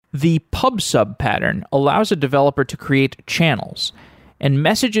The PubSub pattern allows a developer to create channels, and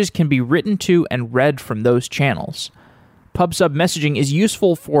messages can be written to and read from those channels. PubSub messaging is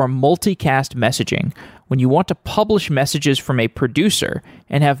useful for multicast messaging when you want to publish messages from a producer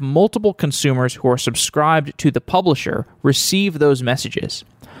and have multiple consumers who are subscribed to the publisher receive those messages.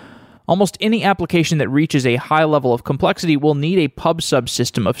 Almost any application that reaches a high level of complexity will need a PubSub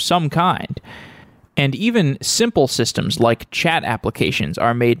system of some kind. And even simple systems like chat applications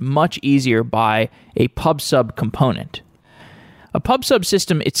are made much easier by a PubSub component. A PubSub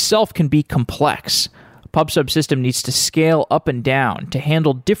system itself can be complex. A PubSub system needs to scale up and down to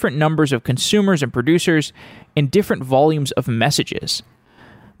handle different numbers of consumers and producers and different volumes of messages.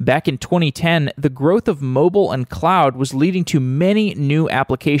 Back in 2010, the growth of mobile and cloud was leading to many new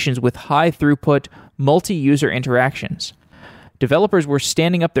applications with high throughput, multi-user interactions. Developers were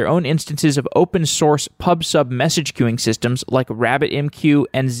standing up their own instances of open source PubSub message queuing systems like RabbitMQ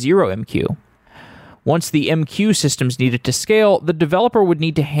and ZeroMQ. Once the MQ systems needed to scale, the developer would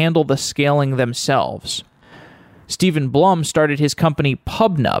need to handle the scaling themselves. Stephen Blum started his company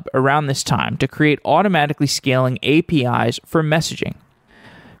PubNub around this time to create automatically scaling APIs for messaging.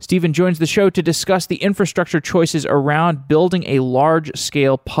 Stephen joins the show to discuss the infrastructure choices around building a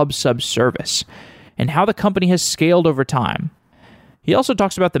large-scale PubSub service and how the company has scaled over time. He also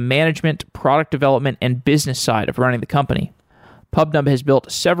talks about the management, product development, and business side of running the company. PubNub has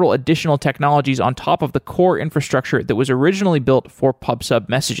built several additional technologies on top of the core infrastructure that was originally built for PubSub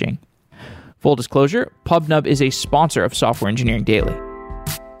messaging. Full disclosure, PubNub is a sponsor of Software Engineering Daily.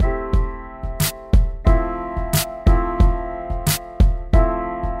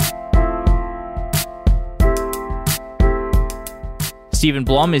 Stephen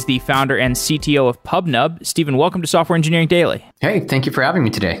Blum is the founder and CTO of PubNub. Stephen, welcome to Software Engineering Daily. Hey, thank you for having me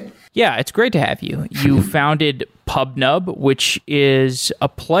today. Yeah, it's great to have you. You founded PubNub, which is a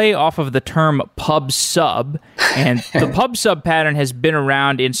play off of the term PubSub, and the PubSub pattern has been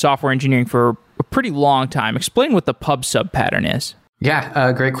around in software engineering for a pretty long time. Explain what the PubSub pattern is.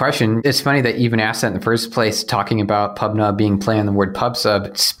 Yeah, great question. It's funny that you even asked that in the first place, talking about PubNub being play on the word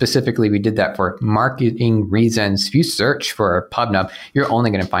PubSub. Specifically, we did that for marketing reasons. If you search for PubNub, you're only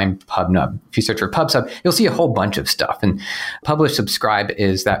going to find PubNub. If you search for PubSub, you'll see a whole bunch of stuff. And publish subscribe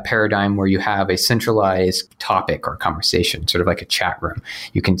is that paradigm where you have a centralized topic or conversation, sort of like a chat room.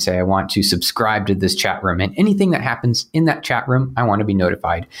 You can say, I want to subscribe to this chat room, and anything that happens in that chat room, I want to be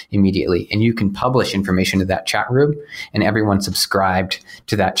notified immediately. And you can publish information to that chat room, and everyone subscribed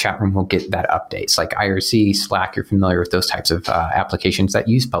to that chat room will get that updates. Like IRC, Slack, you're familiar with those types of applications that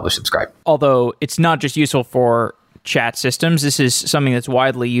use publish subscribe. Although it's not just useful for chat systems, this is something that's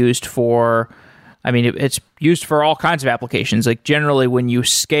widely used for, it's used for all kinds of applications. Like generally when you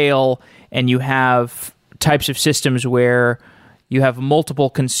scale and you have types of systems where you have multiple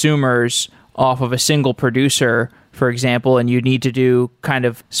consumers off of a single producer, for example, and you need to do kind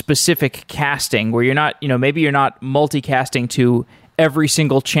of specific casting where you're not, maybe you're not multicasting to every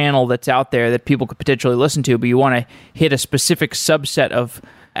single channel that's out there that people could potentially listen to, but you want to hit a specific subset of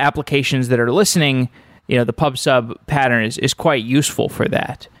applications that are listening. The PubSub pattern is quite useful for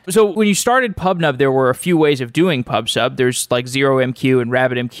that. So when you started PubNub, there were a few ways of doing PubSub. There's like ZeroMQ and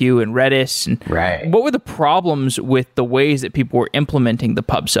RabbitMQ and Redis. And right. What were the problems with the ways that people were implementing the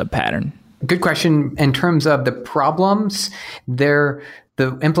PubSub pattern? Good question. In terms of the problems, the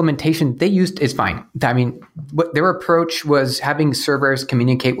implementation they used is fine. What their approach was having servers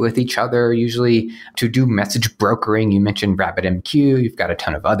communicate with each other, usually to do message brokering. You mentioned RabbitMQ. You've got a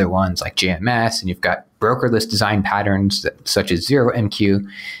ton of other ones like JMS, and you've got brokerless design patterns such as ZeroMQ.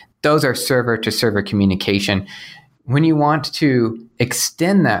 Those are server-to-server communication. When you want to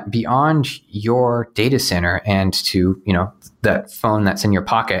extend that beyond your data center and to that phone that's in your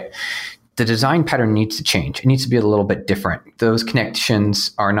pocket, the design pattern needs to change. It needs to be a little bit different. Those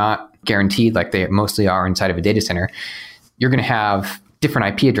connections are not guaranteed like they mostly are inside of a data center. You're going to have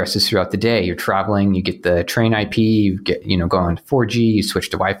different IP addresses throughout the day. You're traveling, you get the train IP, you get, go on 4G, you switch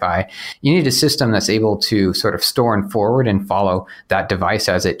to Wi-Fi. You need a system that's able to sort of store and forward and follow that device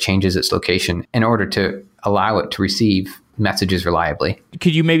as it changes its location in order to allow it to receive messages reliably.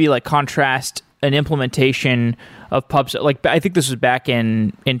 Could you maybe contrast an implementation of PubSub? I think this was back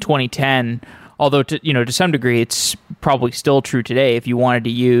in 2010, although to some degree it's probably still true today. If you wanted to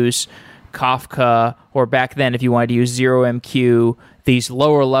use Kafka, or back then if you wanted to use ZeroMQ, these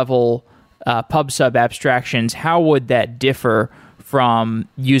lower level PubSub abstractions, how would that differ from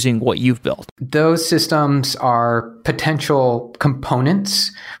using what you've built? Those systems are potential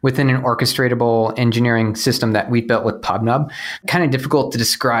components within an orchestratable engineering system that we built with PubNub. Kind of difficult to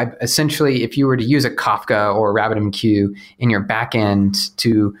describe. Essentially, if you were to use a Kafka or RabbitMQ in your backend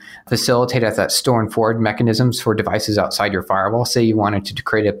to facilitate that store and forward mechanisms for devices outside your firewall, say you wanted to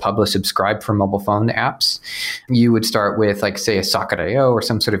create a publish subscribe for mobile phone apps, you would start with, like, say, a Socket.io or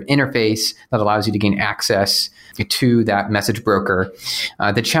some sort of interface that allows you to gain access to that message broker.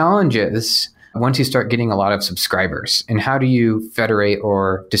 The challenge is, once you start getting a lot of subscribers, and how do you federate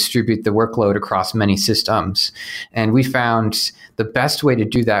or distribute the workload across many systems? And we found the best way to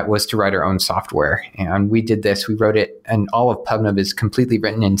do that was to write our own software. And we did this. We wrote it, and all of PubNub is completely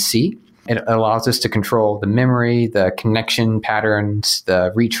written in C. It allows us to control the memory, the connection patterns,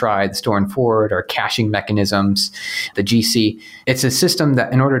 the retry, the store and forward, our caching mechanisms, the GC. It's a system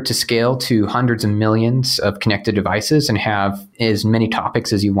that, in order to scale to hundreds of millions of connected devices and have as many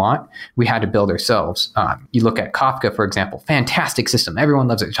topics as you want, we had to build ourselves. You look at Kafka, for example, fantastic system. Everyone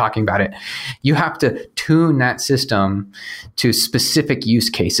loves it, talking about it. You have to tune that system to specific use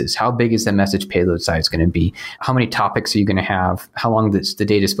cases. How big is the message payload size going to be? How many topics are you going to have? How long is the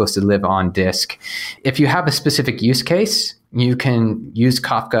data supposed to live on disk? If you have a specific use case, you can use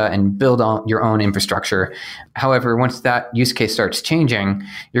Kafka and build on your own infrastructure. However, once that use case starts changing,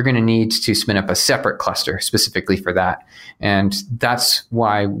 you're going to need to spin up a separate cluster specifically for that. And that's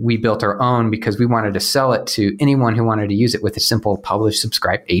why we built our own, because we wanted to sell it to anyone who wanted to use it with a simple publish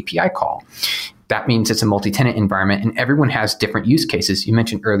subscribe API call. That means it's a multi-tenant environment, and everyone has different use cases. You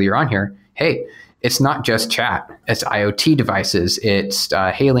mentioned earlier on here, hey, it's not just chat. It's IoT devices. It's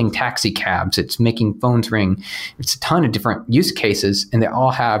hailing taxi cabs. It's making phones ring. It's a ton of different use cases, and they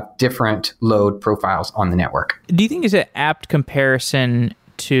all have different load profiles on the network. Do you think it's an apt comparison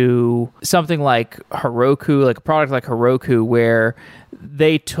to something like Heroku, like a product like Heroku, where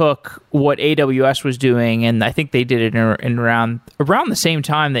they took what AWS was doing, and I think they did it in around the same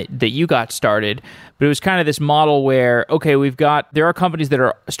time that you got started, but it was kind of this model where, okay, there are companies that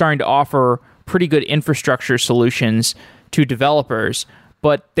are starting to offer pretty good infrastructure solutions to developers,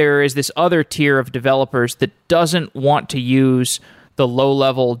 but there is this other tier of developers that doesn't want to use the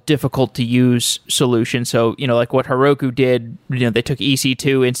low-level, difficult-to-use solution. So, like what Heroku did, they took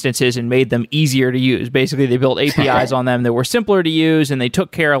EC2 instances and made them easier to use. Basically, they built APIs on them that were simpler to use, and they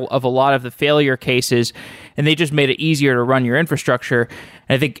took care of a lot of the failure cases, and they just made it easier to run your infrastructure.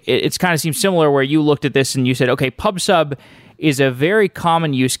 And I think it's kind of seems similar where you looked at this and you said, okay, PubSub is a very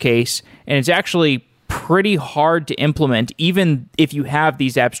common use case, and it's actually pretty hard to implement, even if you have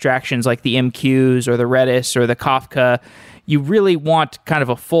these abstractions like the MQs or the Redis or the Kafka. You really want kind of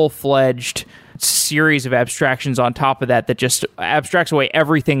a full-fledged series of abstractions on top of that just abstracts away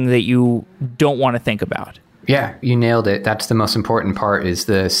everything that you don't want to think about. Yeah, you nailed it. That's the most important part, is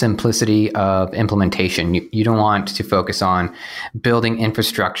the simplicity of implementation. You don't want to focus on building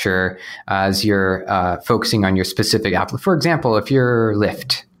infrastructure as you're focusing on your specific app. For example, if you're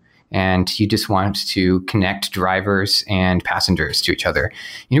Lyft and you just want to connect drivers and passengers to each other,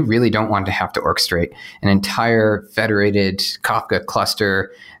 you really don't want to have to orchestrate an entire federated Kafka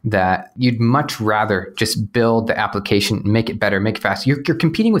cluster. That you'd much rather just build the application, make it better, make it fast. You're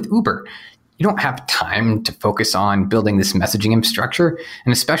competing with Uber. You don't have time to focus on building this messaging infrastructure,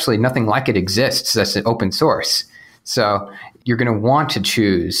 and especially nothing like it exists that's an open source. So you're going to want to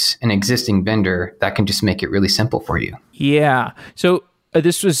choose an existing vendor that can just make it really simple for you. Yeah. So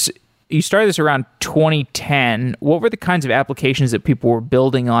you started this around 2010. What were the kinds of applications that people were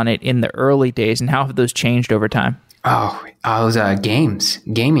building on it in the early days, and how have those changed over time? Oh, it was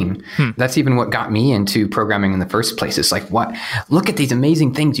gaming. That's even what got me into programming in the first place. It's like, what? Look at these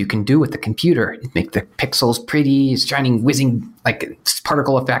amazing things you can do with the computer. Make the pixels pretty, shining, whizzing, like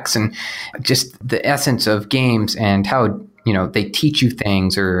particle effects, and just the essence of games and how they teach you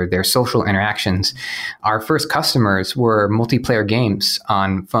things or their social interactions. Our first customers were multiplayer games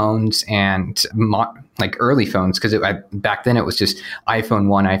on phones and like early phones, because back then it was just iPhone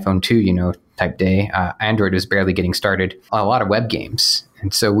 1, iPhone 2, type day. Android was barely getting started. A lot of web games.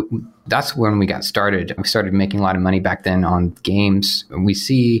 And so that's when we got started. We started making a lot of money back then on games. We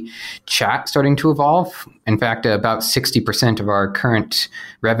see chat starting to evolve. In fact, about 60% of our current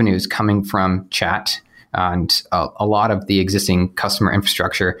revenue is coming from chat. And a lot of the existing customer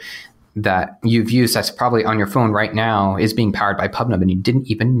infrastructure that you've used that's probably on your phone right now is being powered by PubNub, and you didn't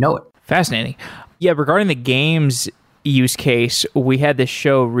even know it. Fascinating. Yeah, regarding the games use case, we had this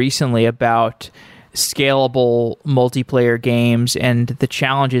show recently about scalable multiplayer games and the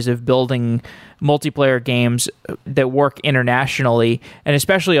challenges of building multiplayer games that work internationally, and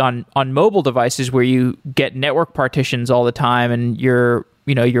especially on mobile devices where you get network partitions all the time, and you're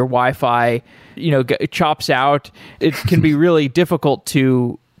your Wi-Fi, chops out, it can be really difficult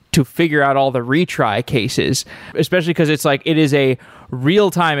to figure out all the retry cases, especially because it's like it is a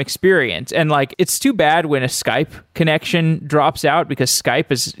real-time experience. And like it's too bad when a Skype connection drops out, because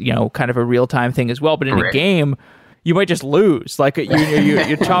Skype is, kind of a real-time thing as well. But in a game, you might just lose. Like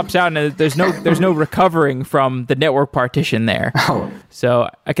you chops out, and there's no recovering from the network partition there. Oh. So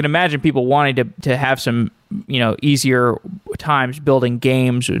I can imagine people wanting to have some easier times building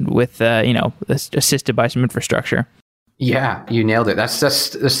games with assisted by some infrastructure. Yeah, you nailed it. That's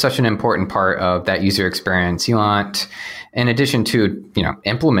such an important part of that user experience. You want, in addition to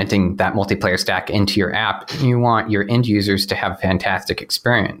implementing that multiplayer stack into your app, you want your end users to have a fantastic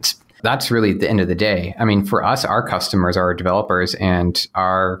experience. That's really the end of the day. I mean, for us, our customers are our developers, and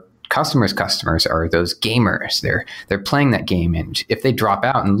our customers' customers are those gamers. They're playing that game, and if they drop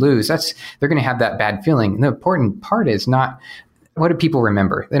out and lose, they're going to have that bad feeling. And the important part is not what do people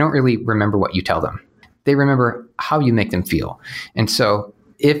remember. They don't really remember what you tell them. They remember how you make them feel. And so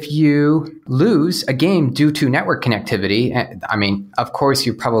if you lose a game due to network connectivity, I mean, of course,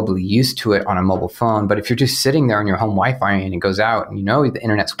 you're probably used to it on a mobile phone, but if you're just sitting there on your home Wi-Fi and it goes out and the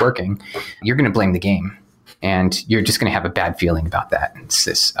internet's working, you're going to blame the game. And you're just going to have a bad feeling about that. It's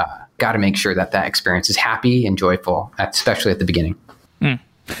this, got to make sure that experience is happy and joyful, especially at the beginning. So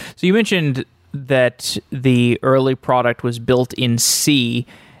you mentioned that the early product was built in C,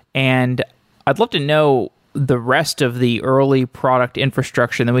 and I'd love to know the rest of the early product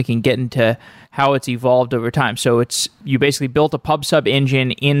infrastructure, and then we can get into how it's evolved over time. So you basically built a PubSub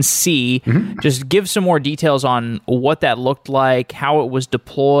engine in C. Mm-hmm. Just give some more details on what that looked like, how it was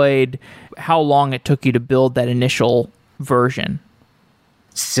deployed, how long it took you to build that initial version.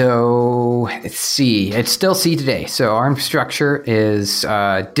 So it's C. It's still C today. So our infrastructure is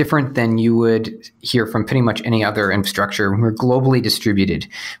different than you would hear from pretty much any other infrastructure. We're globally distributed,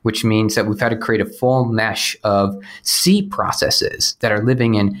 which means that we've had to create a full mesh of C processes that are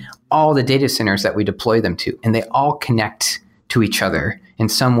living in all the data centers that we deploy them to. And they all connect to each other in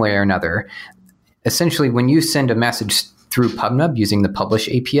some way or another. Essentially, when you send a message through PubNub using the publish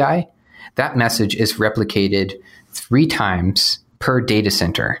API, that message is replicated 3 times per data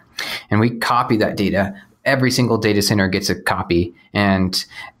center. And we copy that data. Every single data center gets a copy. And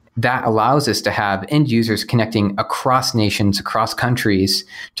that allows us to have end users connecting across nations, across countries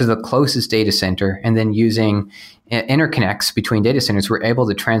to the closest data center. And then using interconnects between data centers, we're able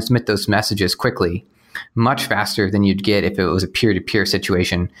to transmit those messages quickly, much faster than you'd get if it was a peer-to-peer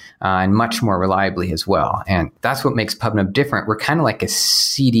situation, and much more reliably as well. And that's what makes PubNub different. We're kind of like a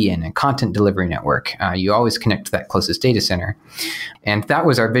CDN, a content delivery network. You always connect to that closest data center. And that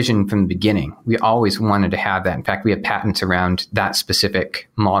was our vision from the beginning. We always wanted to have that. In fact, we have patents around that specific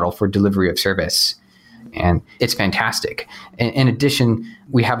model for delivery of service. And it's fantastic. In addition,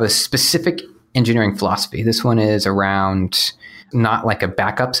 we have a specific engineering philosophy. This one is around not like a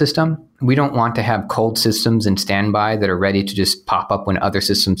backup system. We don't want to have cold systems in standby that are ready to just pop up when other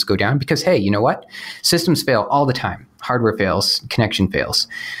systems go down, because, hey, you know what? Systems fail all the time. Hardware fails, connection fails.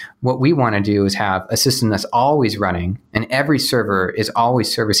 What we want to do is have a system that's always running, and every server is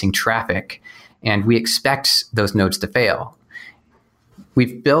always servicing traffic, and we expect those nodes to fail.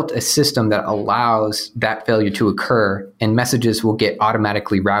 We've built a system that allows that failure to occur, and messages will get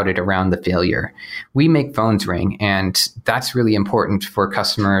automatically routed around the failure. We make phones ring, and that's really important for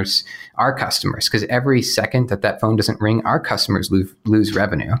customers, our customers, because every second that phone doesn't ring, our customers lose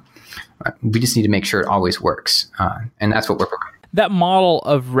revenue. We just need to make sure it always works, and that's what we're providing. That model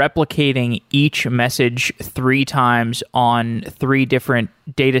of replicating each message 3 times on 3 different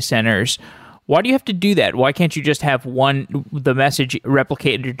data centers, why do you have to do that? Why can't you just have the message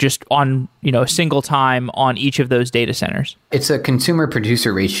replicated just on, a single time on each of those data centers? It's a consumer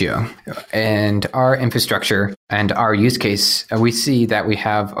producer ratio, and our infrastructure and our use case, we see that we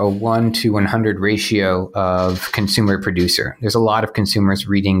have a 1 to 100 ratio of consumer producer. There's a lot of consumers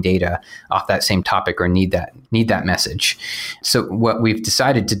reading data off that same topic or need that message. So what we've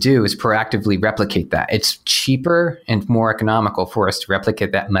decided to do is proactively replicate that. It's cheaper and more economical for us to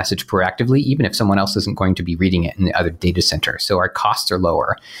replicate that message proactively, even if someone else isn't going to be reading it in the other data center. So our costs are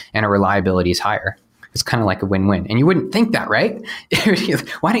lower and our reliability is higher. It's kind of like a win-win. And you wouldn't think that, right?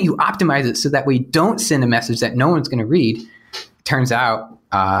 Why don't you optimize it so that we don't send a message that no one's going to read? Turns out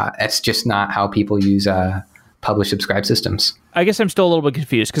it's just not how people use publish subscribe systems. I guess I'm still a little bit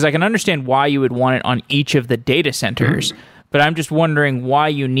confused, because I can understand why you would want it on each of the data centers. Mm-hmm. But I'm just wondering why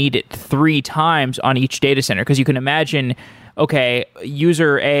you need it 3 times on each data center. Because you can imagine, okay,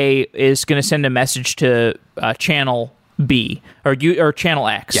 user A is going to send a message to channel B or channel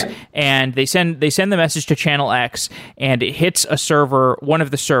X, Yeah. and they send the message to channel X, and it hits a server, one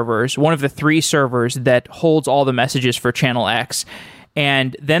of the 3 servers that holds all the messages for channel X.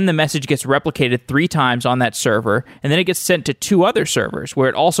 And then the message gets replicated 3 times on that server, and then it gets sent to 2 other servers where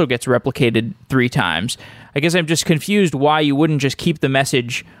it also gets replicated 3 times. I guess I'm just confused why you wouldn't just keep the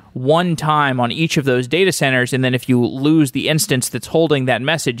message one time on each of those data centers, and then if you lose the instance that's holding that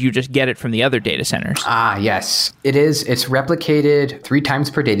message, you just get it from the other data centers. Yes. It is. It's replicated 3 times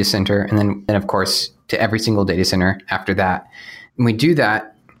per data center, and then of course, to every single data center after that. And we do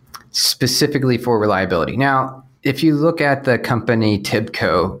that specifically for reliability. Now, if you look at the company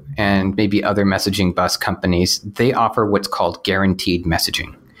Tibco and maybe other messaging bus companies, they offer what's called guaranteed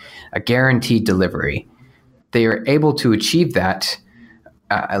messaging, a guaranteed delivery. They are able to achieve that,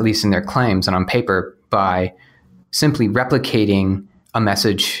 at least in their claims and on paper, by simply replicating a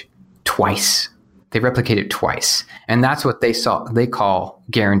message twice. They replicate it twice. And that's what they call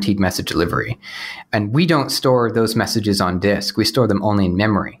guaranteed message delivery. And we don't store those messages on disk. We store them only in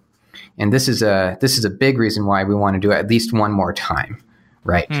memory. And this is a big reason why we want to do it at least one more time,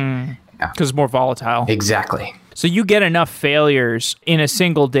 right? Because it's more volatile. Exactly. So you get enough failures in a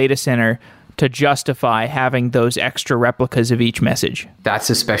single data center to justify having those extra replicas of each message. That's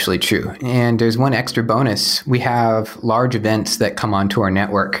especially true. And there's one extra bonus. We have large events that come onto our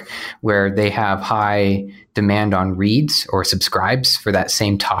network where they have high demand on reads or subscribes for that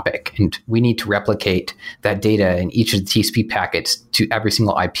same topic. And we need to replicate that data in each of the TCP packets to every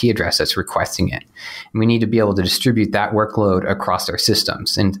single IP address that's requesting it. And we need to be able to distribute that workload across our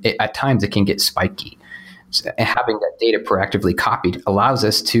systems. And at times it can get spiky. So having that data proactively copied allows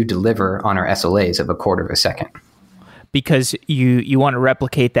us to deliver on our SLAs of a quarter of a second. Because you want to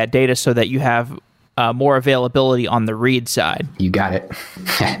replicate that data so that you have more availability on the read side. You got it.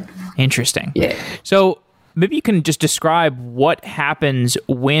 Interesting. Yeah. So maybe you can just describe what happens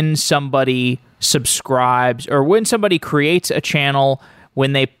when somebody subscribes or when somebody creates a channel,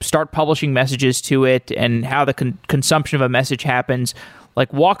 when they start publishing messages to it, and how the consumption of a message happens.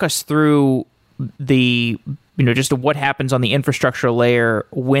 Like, walk us through the, just what happens on the infrastructure layer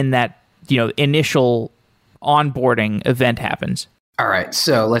when that, initial onboarding event happens. All right,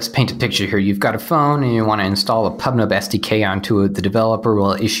 so let's paint a picture here. You've got a phone and you want to install a PubNub SDK onto it. The developer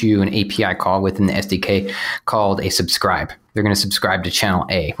will issue an API call within the SDK called a subscribe. They're going to subscribe to channel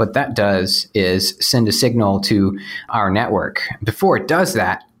A. What that does is send a signal to our network. Before it does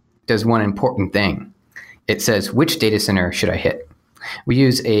that, it does one important thing. It says, which data center should I hit? We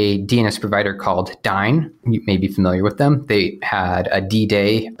use a DNS provider called Dyn. You may be familiar with them. They had a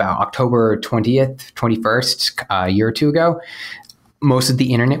D-Day about October 20th, 21st, a year or two ago. Most of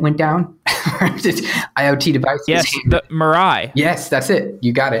the internet went down. IoT devices. Yes, the Mirai. Yes, that's it.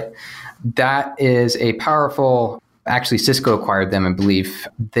 You got it. That is a powerful, actually Cisco acquired them, I believe.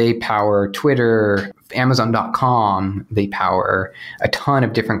 They power Twitter, Amazon.com. They power a ton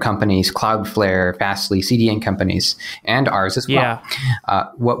of different companies, Cloudflare, Fastly, CDN companies, and ours as well. Yeah.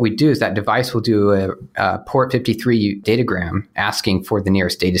 What we do is that device will do a port 53 datagram asking for the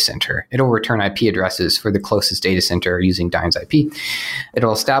nearest data center. It'll return IP addresses for the closest data center using Dyn's IP.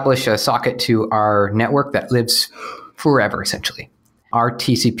 It'll establish a socket to our network that lives forever, essentially. Our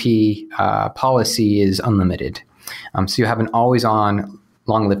TCP policy is unlimited. So you have an always-on,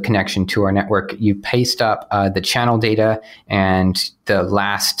 long-lived connection to our network. You paste up the channel data and the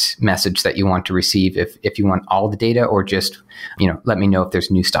last message that you want to receive if you want all the data, or just, let me know if there's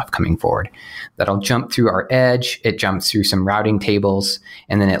new stuff coming forward. That'll jump through our edge. It jumps through some routing tables,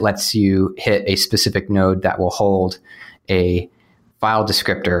 and then it lets you hit a specific node that will hold a file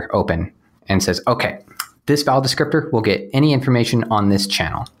descriptor open and says, okay, this file descriptor will get any information on this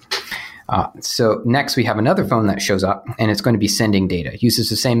channel. So next we have another phone that shows up, and it's going to be sending data. It uses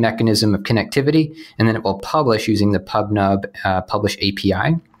the same mechanism of connectivity, and then it will publish using the PubNub publish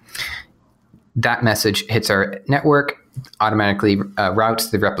API. That message hits our network, automatically routes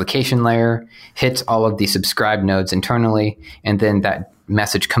the replication layer, hits all of the subscribe nodes internally, and then that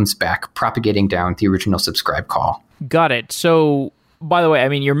message comes back, propagating down the original subscribe call. Got it. So, by the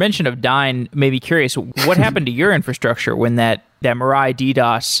way, your mention of Dyn made me curious. What happened to your infrastructure when that Mirai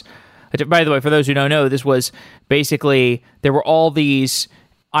DDoS... By the way, for those who don't know, this was basically, there were all these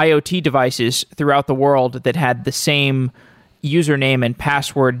IoT devices throughout the world that had the same username and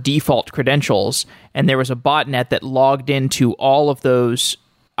password default credentials, and there was a botnet that logged into all of those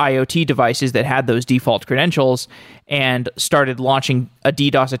IoT devices that had those default credentials and started launching a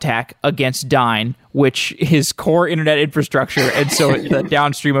DDoS attack against Dyn, which is core internet infrastructure. And so the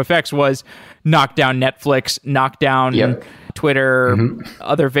downstream effects was knock down Netflix, knock down Twitter,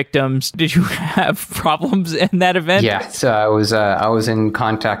 other victims. Did you have problems in that event? Yeah, so I was in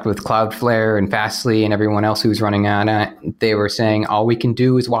contact with Cloudflare and Fastly and everyone else who was running on it. They were saying all we can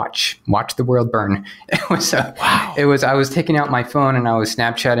do is watch the world burn. It was wow. I was taking out my phone and I was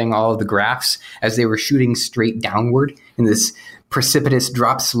Snapchatting all of the graphs as they were shooting straight downward in this precipitous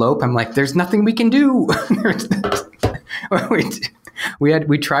drop slope. I'm like, there's nothing we can do.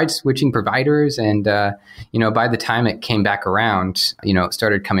 We tried switching providers, and by the time it came back around, it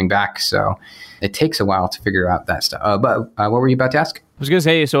started coming back. So it takes a while to figure out that stuff. But what were you about to ask? I was going to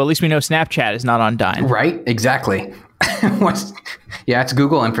say, so at least we know Snapchat is not on Dyn. Right, exactly. Yeah, it's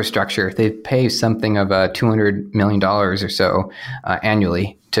Google infrastructure. They pay something of $200 million or so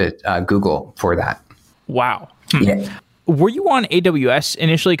annually to Google for that. Wow. Yeah. Were you on AWS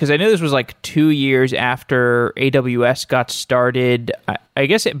initially? Because I know this was like 2 years after AWS got started. I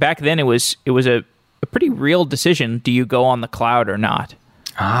guess back then it was a pretty real decision. Do you go on the cloud or not?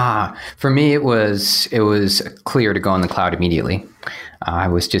 For me, it was clear to go on the cloud immediately.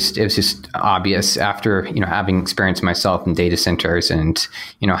 It was just obvious after, having experienced myself in data centers and,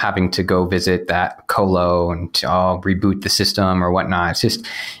 having to go visit that colo and reboot the system or whatnot. It's just,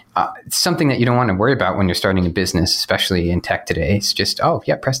 it's something that you don't want to worry about when you're starting a business, especially in tech today. It's just,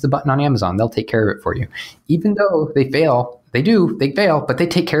 press the button on Amazon. They'll take care of it for you. Even though they fail, they fail, but they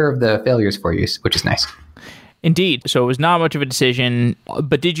take care of the failures for you, which is nice. Indeed. So it was not much of a decision,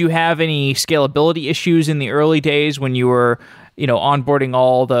 but did you have any scalability issues in the early days when you were, onboarding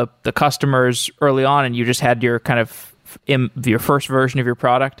all the customers early on and you just had your kind of your first version of your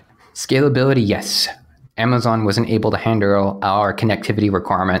product? Scalability, yes. Amazon wasn't able to handle our connectivity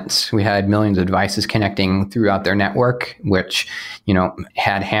requirements. We had millions of devices connecting throughout their network, which,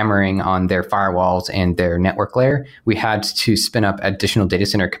 had hammering on their firewalls and their network layer. We had to spin up additional data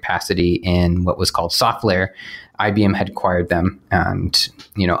center capacity in what was called SoftLayer. IBM had acquired them, and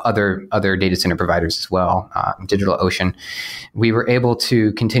other data center providers as well, DigitalOcean. We were able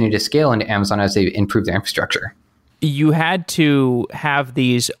to continue to scale into Amazon as they improved their infrastructure. You had to have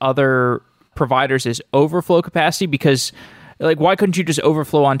these other providers as overflow capacity because, why couldn't you just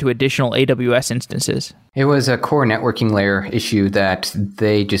overflow onto additional AWS instances? It was a core networking layer issue that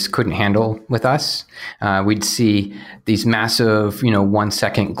they just couldn't handle with us. We'd see these massive, 1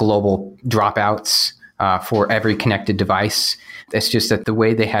 second global dropouts for every connected device. It's just that the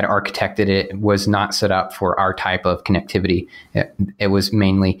way they had architected it was not set up for our type of connectivity. It was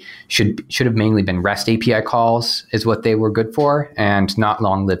should have mainly been REST API calls is what they were good for, and not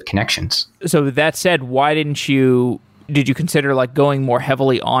long-lived connections. So that said, why did you consider going more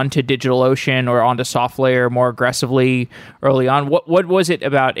heavily onto DigitalOcean or onto SoftLayer more aggressively early on? What was it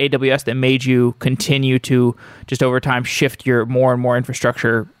about AWS that made you continue to just over time shift your more and more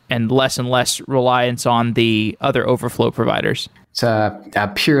infrastructure and less reliance on the other overflow providers? It's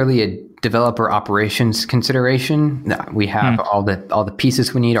purely a developer operations consideration. We have all the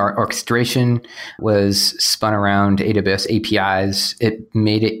pieces we need. Our orchestration was spun around AWS APIs. It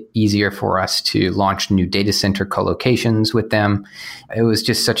made it easier for us to launch new data center co-locations with them. It was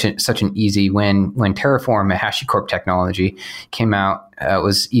just such an easy when Terraform, a HashiCorp technology, came out. It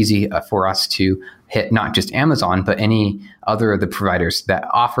was easy for us to hit not just Amazon, but any other of the providers that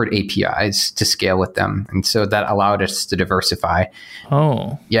offered APIs to scale with them. And so that allowed us to diversify.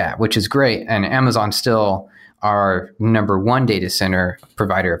 Oh. Yeah, which is great. And Amazon's still our number one data center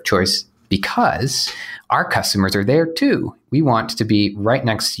provider of choice because our customers are there too. We want to be right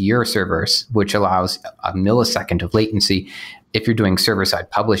next to your servers, which allows a millisecond of latency. If you're doing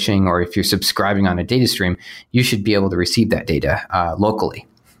server-side publishing or if you're subscribing on a data stream, you should be able to receive that data locally.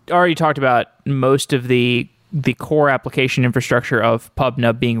 Already talked about most of the core application infrastructure of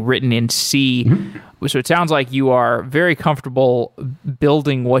PubNub being written in C. Mm-hmm. So it sounds like you are very comfortable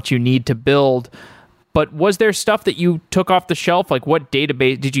building what you need to build. But was there stuff that you took off the shelf? What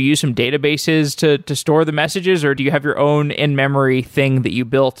database? Did you use some databases to store the messages, or do you have your own in-memory thing that you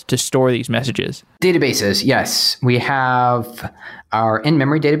built to store these messages? Databases, yes. We have our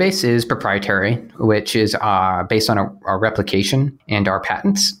in-memory database is proprietary, which is based on our replication and our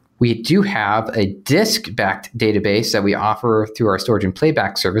patents. We do have a disk-backed database that we offer through our storage and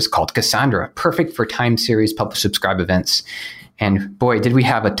playback service called Cassandra, perfect for time series publish subscribe events. And boy, did we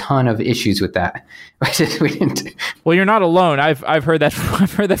have a ton of issues with that. We didn't. Well, you're not alone. I've heard that.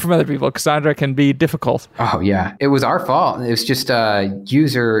 I've heard that from other people. Cassandra can be difficult. Oh yeah, it was our fault. It was just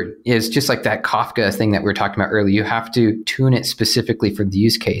user is just like that Kafka thing that we were talking about earlier. You have to tune it specifically for the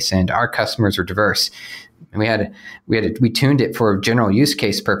use case, and our customers are diverse. And we tuned it for general use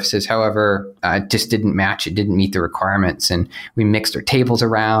case purposes. However, it just didn't match. It didn't meet the requirements, and we mixed our tables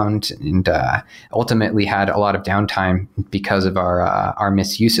around, and ultimately had a lot of downtime because of our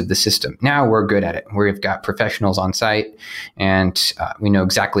misuse of the system. Now we're good at it. We've got professionals on site, and we know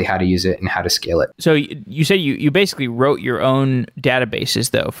exactly how to use it and how to scale it. So you said you basically wrote your own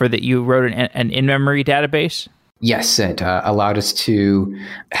databases, though. You wrote an in-memory database. Yes, it allowed us to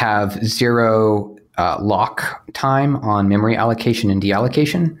have zero lock time on memory allocation and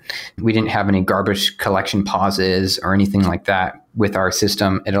deallocation. We didn't have any garbage collection pauses or anything like that with our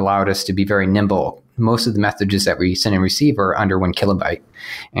system. It allowed us to be very nimble. Most of the messages that we send and receive are under 1 kilobyte.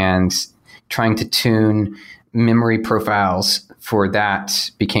 And trying to tune memory profiles for that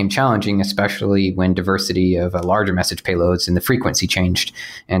became challenging, especially when diversity of larger message payloads and the frequency changed,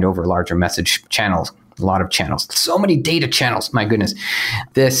 and over larger message channels. A lot of channels, so many data channels. My goodness,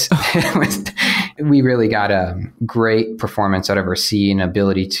 we really got a great performance out of our C and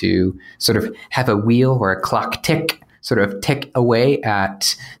ability to sort of have a wheel or a clock tick away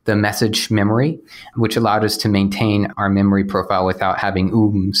at the message memory, which allowed us to maintain our memory profile without having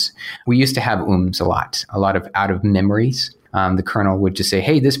ooms. We used to have ooms a lot of out of memories. The kernel would just say,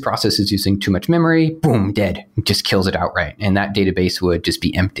 hey, this process is using too much memory, boom, dead. It just kills it outright. And that database would just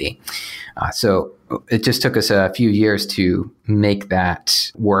be empty. So it just took us a few years to make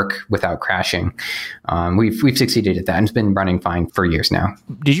that work without crashing. We've succeeded at that, and it's been running fine for years now.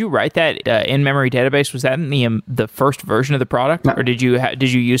 Did you write that in-memory database? Was that in the first version of the product, or did you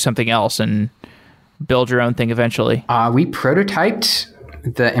use something else and build your own thing eventually? We prototyped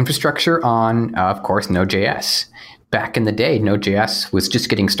the infrastructure on, of course, Node.js. Back in the day, Node.js was just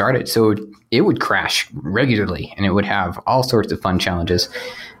getting started, so it would crash regularly, and it would have all sorts of fun challenges.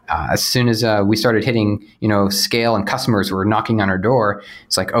 As soon as we started hitting, scale and customers were knocking on our door,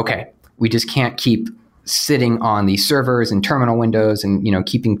 it's like, okay, we just can't keep sitting on these servers and terminal windows and,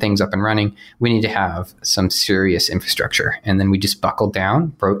 keeping things up and running. We need to have some serious infrastructure. And then we just buckled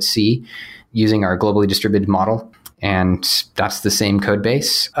down, wrote C using our globally distributed model. And that's the same code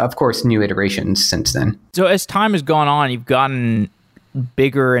base. Of course, new iterations since then. So as time has gone on, you've gotten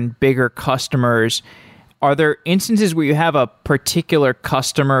bigger and bigger customers. Are there instances where you have a particular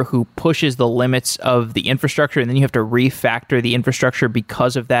customer who pushes the limits of the infrastructure, and then you have to refactor the infrastructure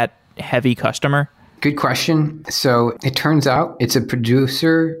because of that heavy customer? Good question. So it turns out it's a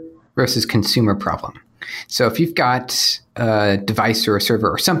producer versus consumer problem. So if you've got a device or a server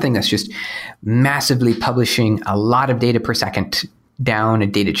or something that's just massively publishing a lot of data per second down a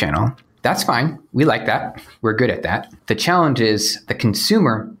data channel, that's fine. We like that. We're good at that. The challenge is the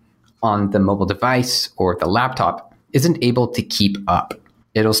consumer on the mobile device or the laptop isn't able to keep up.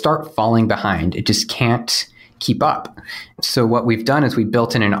 It'll start falling behind. It just can't keep up. So what we've done is we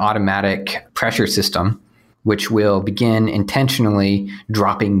built in an automatic pressure system, which will begin intentionally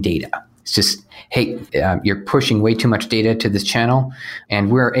dropping data. It's just, hey, you're pushing way too much data to this channel, and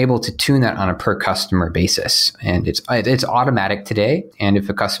we're able to tune that on a per customer basis. And it's automatic today. And if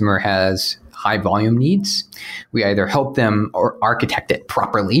a customer has high volume needs, we either help them or architect it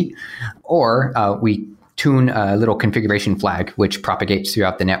properly, or we tune a little configuration flag, which propagates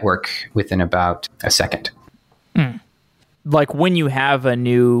throughout the network within about a second. Like when you have a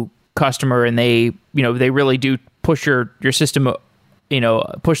new customer and they really do push your system,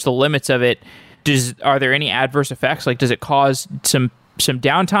 push the limits of it, are there any adverse effects? Like, does it cause some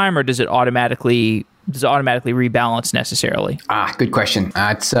downtime, or does it automatically rebalance necessarily? Good question.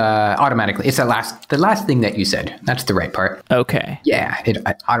 It's automatically. It's the last thing that you said. That's the right part. Okay. Yeah, it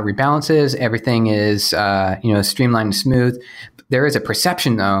auto rebalances. Everything is streamlined and smooth. There is a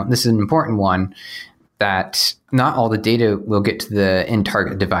perception, though. This is an important one, that not all the data will get to the end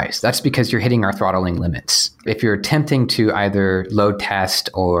target device. That's because you're hitting our throttling limits. If you're attempting to either load test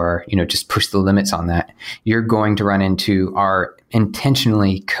or just push the limits on that, you're going to run into our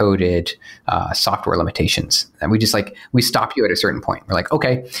intentionally coded software limitations. And we stop you at a certain point. We're like,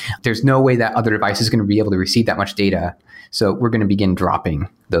 okay, there's no way that other device is going to be able to receive that much data, so we're going to begin dropping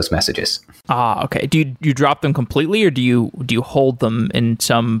those messages. Okay. Do you drop them completely, or do you hold them in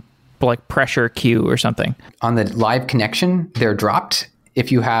some like pressure queue or something? On the live connection, they're dropped.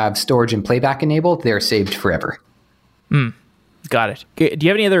 If you have storage and playback enabled, they're saved forever. Got it. Do you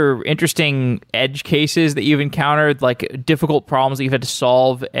have any other interesting edge cases that you've encountered, like difficult problems that you've had to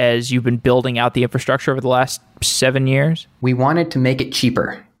solve as you've been building out the infrastructure over the last 7 years? We wanted to make it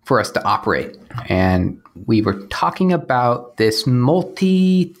cheaper for us to operate. And we were talking about this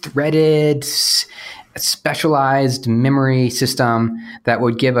multi-threaded, specialized memory system that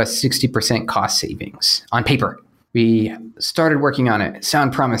would give us 60% cost savings on paper. We started working on it.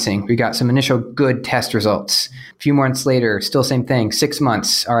 Sound promising. We got some initial good test results. A few months later, still same thing. 6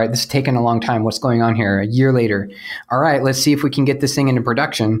 months. All right, this is taking a long time. What's going on here? A year later. All right, let's see if we can get this thing into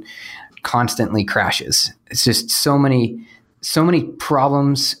production. Constantly crashes. It's just so many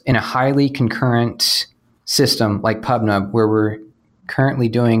problems in a highly concurrent system like PubNub, where we're currently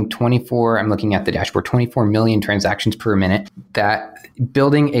doing 24, I'm looking at the dashboard, 24 million transactions per minute. That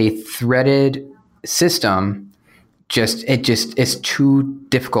building a threaded system it's too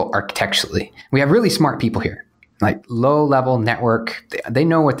difficult architecturally. We have really smart people here, like low level network. They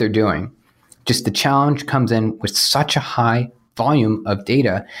know what they're doing. Just the challenge comes in with such a high volume of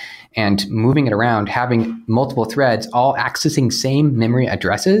data and moving it around, having multiple threads, all accessing same memory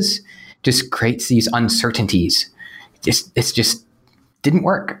addresses, just creates these uncertainties. It's just didn't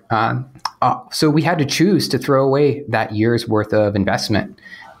work. So we had to choose to throw away that year's worth of investment.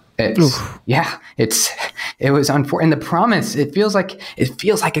 It was unfortunate. And the promise, it feels like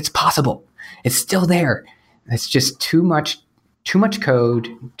it's possible. It's still there. It's just too much code,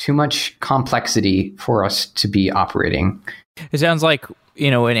 too much complexity for us to be operating. It sounds like,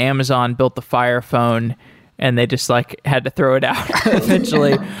 when Amazon built the Fire phone and they just had to throw it out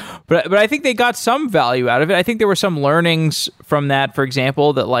eventually. But I think they got some value out of it. I think there were some learnings from that, for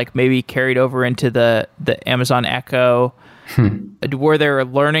example, that maybe carried over into the Amazon Echo. Were there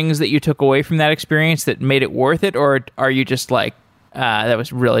learnings that you took away from that experience that made it worth it, or are you just that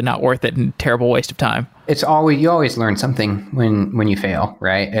was really not worth it and terrible waste of time? You always learn something when you fail,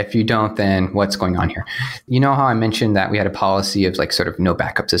 right? If you don't, then what's going on here? You know how I mentioned that we had a policy of sort of no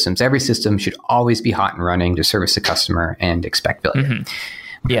backup systems. Every system should always be hot and running to service the customer and expect failure.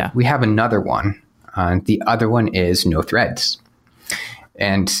 Mm-hmm. Yeah, we have another one. The other one is no threads,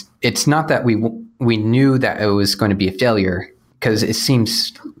 and it's not that we knew that it was going to be a failure because it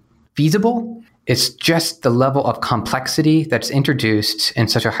seems feasible. It's just the level of complexity that's introduced in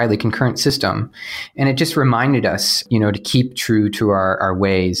such a highly concurrent system. And it just reminded us, to keep true to our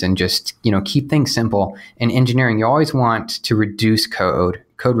ways and just, keep things simple. In engineering, you always want to reduce code.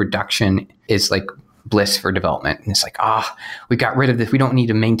 Code reduction is bliss for development. And it's we got rid of this. We don't need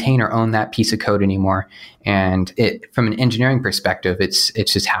to maintain or own that piece of code anymore. And from an engineering perspective, it's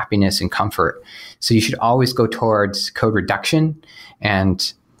just happiness and comfort. So you should always go towards code reduction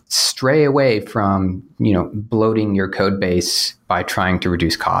and stray away from, bloating your code base by trying to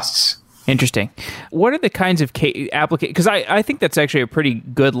reduce costs. Interesting. What are the kinds of applications? Because I think that's actually a pretty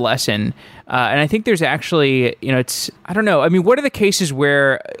good lesson. And I think there's actually, I don't know. I mean, what are the cases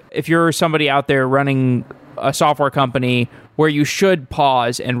where if you're somebody out there running a software company where you should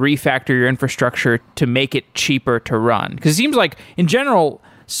pause and refactor your infrastructure to make it cheaper to run? Because it seems like, in general,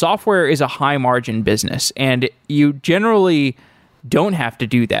 software is a high margin business, and you generally don't have to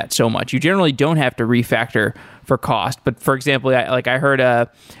do that so much. You generally don't have to refactor for cost. But for example, I heard a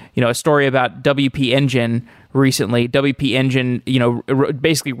story about WP Engine recently. WP Engine,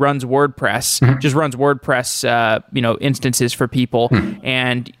 basically runs WordPress, just runs WordPress, instances for people,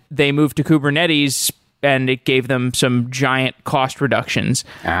 and they moved to Kubernetes, and it gave them some giant cost reductions.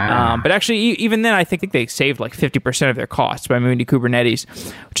 But actually, even then, I think they saved 50% of their costs by moving to Kubernetes,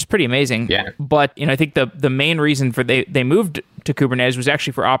 which is pretty amazing. Yeah. But I think the main reason for they moved to Kubernetes was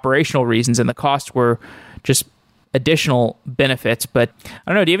actually for operational reasons, and the costs were just additional benefits. But I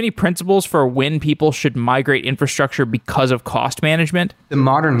don't know, do you have any principles for when people should migrate infrastructure because of cost management? The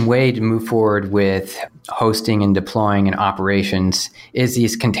modern way to move forward with hosting and deploying and operations is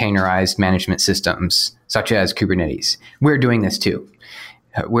these containerized management systems, such as Kubernetes. We're doing this too.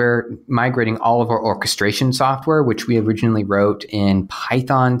 We're migrating all of our orchestration software, which we originally wrote in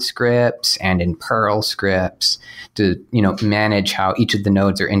Python scripts and in Perl scripts to, manage how each of the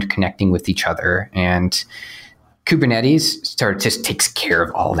nodes are interconnecting with each other. And Kubernetes just takes care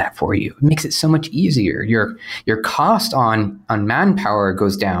of all that for you. It makes it so much easier. Your cost on manpower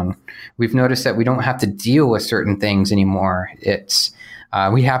goes down. We've noticed that we don't have to deal with certain things anymore.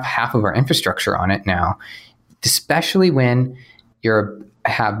 We have half of our infrastructure on it now, especially when you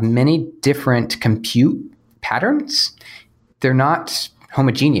have many different compute patterns. They're not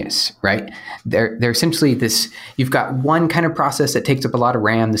homogeneous, right? They're essentially this, you've got one kind of process that takes up a lot of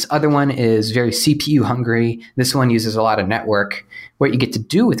RAM. This other one is very CPU hungry. This one uses a lot of network. What you get to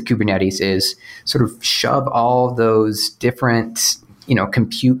do with Kubernetes is sort of shove all those different,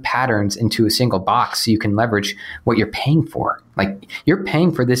 compute patterns into a single box so you can leverage what you're paying for. Like, you're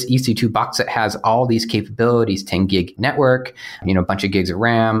paying for this EC2 box that has all these capabilities, 10 gig network, a bunch of gigs of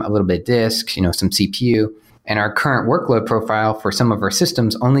RAM, a little bit of disk, some CPU. And our current workload profile for some of our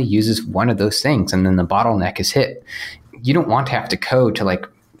systems only uses one of those things, and then the bottleneck is hit. You don't want to have to code to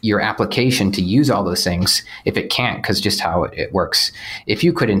your application to use all those things if it can't, because just how it works. If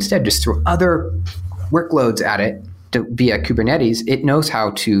you could instead just throw other workloads at it via Kubernetes, it knows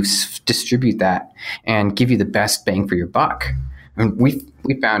how to distribute that and give you the best bang for your buck. And we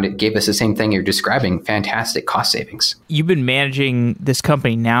found it gave us the same thing you're describing, fantastic cost savings. You've been managing this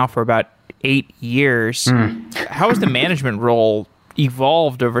company now for about 8 years. How has the management role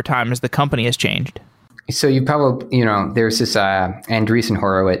evolved over time as the company has changed? So you probably, there's this Andreessen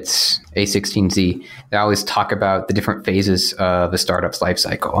Horowitz, A16Z, they always talk about the different phases of a startup's life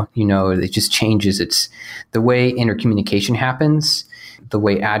cycle. It just changes. It's the way intercommunication happens, the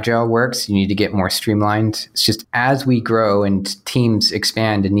way Agile works. You need to get more streamlined. It's just as we grow and teams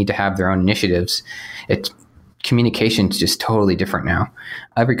expand and need to have their own initiatives, communication is just totally different now.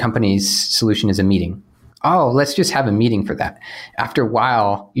 Every company's solution is a meeting. Oh, let's just have a meeting for that. After a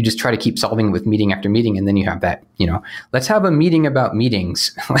while, you just try to keep solving with meeting after meeting, and then you have that, let's have a meeting about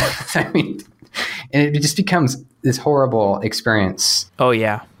meetings. And it just becomes this horrible experience. Oh,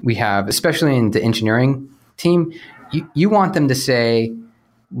 yeah. We have, especially in the engineering team, you want them to say,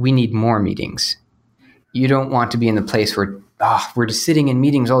 we need more meetings. You don't want to be in the place where we're just sitting in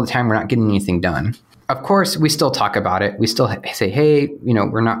meetings all the time, we're not getting anything done. Of course, we still talk about it. We still say, hey,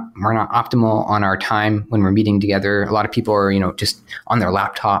 we're not optimal on our time when we're meeting together. A lot of people are, just on their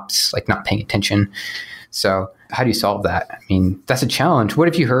laptops, not paying attention. So how do you solve that? I mean, that's a challenge. What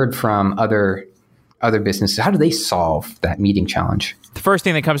have you heard from other businesses? How do they solve that meeting challenge? The first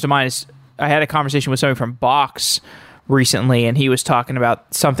thing that comes to mind is I had a conversation with somebody from Box recently, and he was talking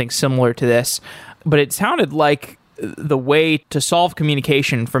about something similar to this. But it sounded like the way to solve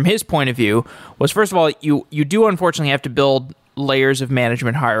communication from his point of view was, first of all, you do unfortunately have to build layers of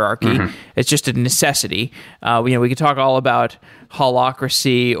management hierarchy. Mm-hmm. It's just a necessity. We could talk all about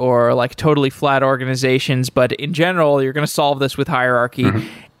holacracy or totally flat organizations, but in general, you're going to solve this with hierarchy. Mm-hmm.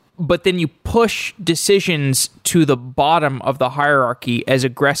 But then you push decisions to the bottom of the hierarchy as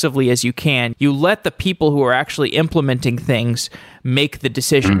aggressively as you can. You let the people who are actually implementing things make the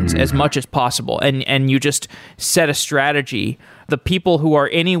decisions as much as possible. And you just set a strategy. The people who are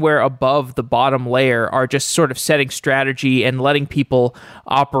anywhere above the bottom layer are just sort of setting strategy and letting people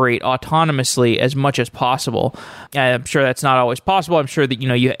operate autonomously as much as possible. I'm sure that's not always possible. I'm sure that,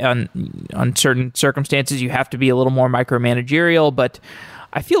 you on certain circumstances, you have to be a little more micromanagerial, but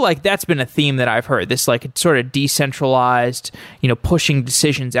I feel like that's been a theme that I've heard, this sort of decentralized, pushing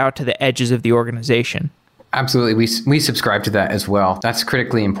decisions out to the edges of the organization. Absolutely. We subscribe to that as well. That's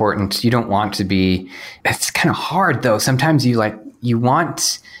critically important. You don't want to be, it's kind of hard though. Sometimes you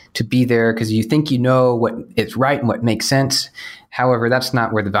want to be there because you think what is right and what makes sense. However, that's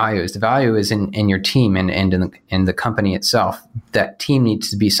not where the value is. The value is in your team and in the company itself. That team needs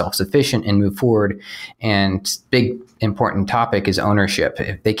to be self-sufficient and move forward. And big important topic is ownership.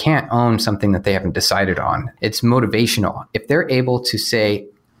 If they can't own something that they haven't decided on, it's motivational. If they're able to say,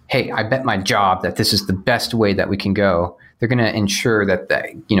 hey, I bet my job that this is the best way that we can go, they're going to ensure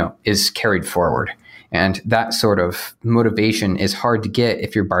that is carried forward. And that sort of motivation is hard to get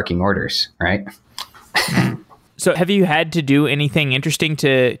if you're barking orders, right? So have you had to do anything interesting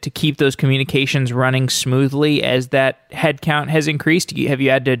to keep those communications running smoothly as that headcount has increased? Have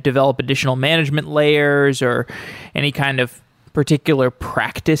you had to develop additional management layers or any kind of particular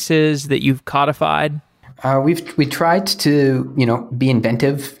practices that you've codified? We tried to, be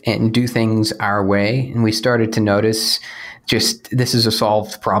inventive and do things our way. And we started to notice this is a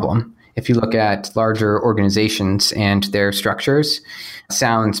solved problem. If you look at larger organizations and their structures, it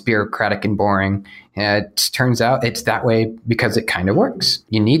sounds bureaucratic and boring. It turns out it's that way because it kind of works.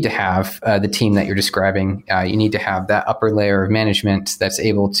 You need to have the team that you're describing. You need to have that upper layer of management that's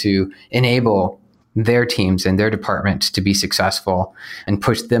able to enable their teams and their departments to be successful and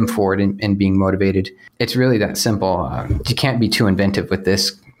push them forward and being motivated. It's really that simple. You can't be too inventive with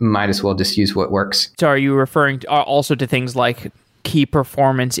this. Might as well just use what works. So are you referring also to things like key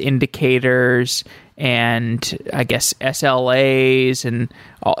performance indicators and I guess SLAs and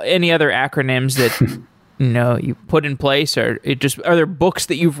any other acronyms you put in place, or are there books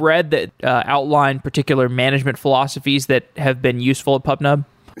that you've read that outline particular management philosophies that have been useful at PubNub?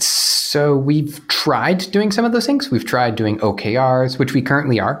 So we've tried doing some of those things. We've tried doing OKRs, which we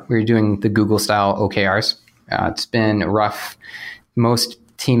currently are. We're doing the Google style OKRs. It's been rough. Most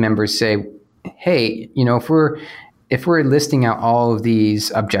team members say, hey, if we're listing out all of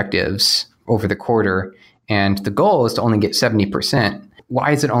these objectives over the quarter and the goal is to only get 70%,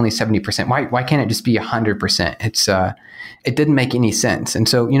 why is it only 70%? Why can't it just be 100%? It didn't make any sense. And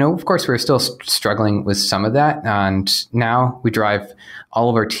so, of course, we're still struggling with some of that. And now we drive all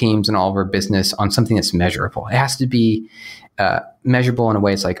of our teams and all of our business on something that's measurable. It has to be measurable in a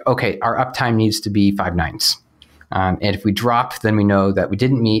way. It's like, okay, our uptime needs to be 5 nines. And if we drop, then we know that we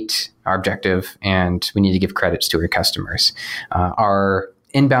didn't meet our objective and we need to give credits to our customers. Our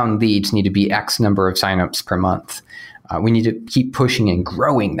inbound leads need to be X number of signups per month. We need to keep pushing and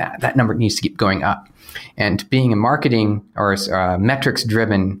growing that. That number needs to keep going up. And being a marketing or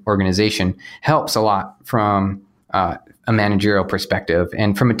metrics-driven organization helps a lot from a managerial perspective.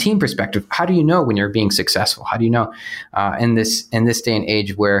 And from a team perspective, how do you know when you're being successful? How do you know in this day and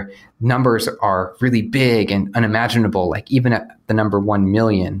age where numbers are really big and unimaginable, like even at the number 1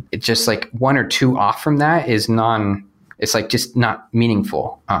 million, it's just like 1 or 2 off from that is it's like just not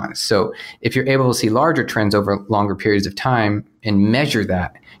meaningful. So if you're able to see larger trends over longer periods of time and measure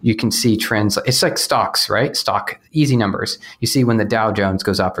that, you can see trends. It's like stocks, right? Easy numbers. You see when the Dow Jones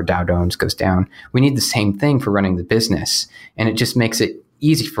goes up or Dow Jones goes down. We need the same thing for running the business. And it just makes it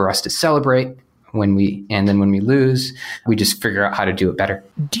easy for us to celebrate and then when we lose, we just figure out how to do it better.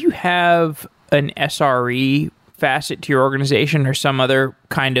 Do you have an SRE facet to your organization or some other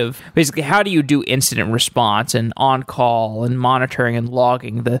kind of, basically, how do you do incident response and on-call and monitoring and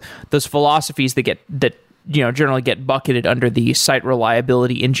logging, those philosophies that generally get bucketed under the site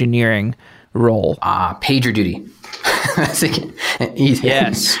reliability engineering role? Pager duty. That's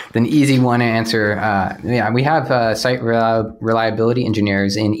an easy one to answer. We have site reliability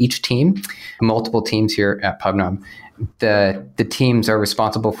engineers in each team, multiple teams here at PubNub. The teams are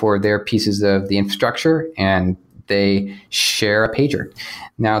responsible for their pieces of the infrastructure, and they share a pager.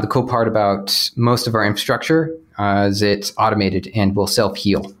 Now, the cool part about most of our infrastructure is it's automated and will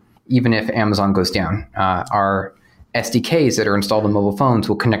self-heal. Even if Amazon goes down, our SDKs that are installed on mobile phones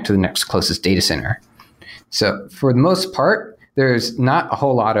will connect to the next closest data center. So for the most part, there's not a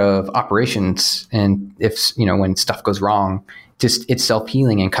whole lot of operations. And if, when stuff goes wrong, it's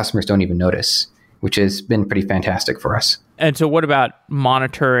self-healing and customers don't even notice, which has been pretty fantastic for us. And so what about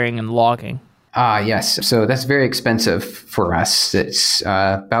monitoring and logging? Yes. So that's very expensive for us. It's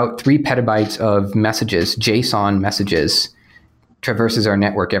about 3 petabytes of messages, JSON messages, traverses our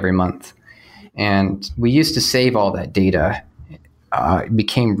network every month. And we used to save all that data. It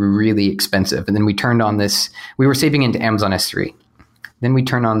became really expensive. And then we turned on we were saving into Amazon S3. Then we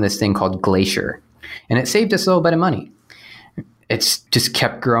turned on this thing called Glacier, and it saved us a little bit of money. It's just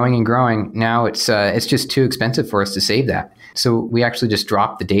kept growing and growing. Now it's just too expensive for us to save that. So we actually just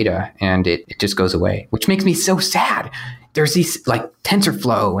drop the data and it just goes away, which makes me so sad. There's these like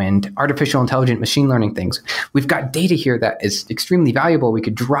TensorFlow and artificial intelligent machine learning things. We've got data here that is extremely valuable. We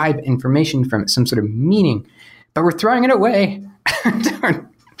could derive information from it, some sort of meaning, but we're throwing it away.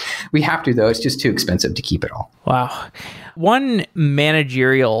 We have to, though. It's just too expensive to keep it all. Wow. One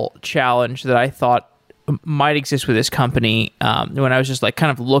managerial challenge that I thought might exist with this company when I was just like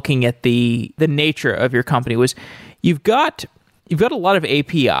kind of looking at the nature of your company was you've got a lot of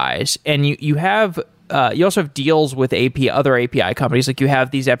APIs, and you also have deals with other API companies. Like you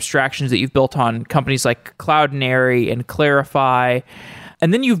have these abstractions that you've built on companies like Cloudinary and Clarify,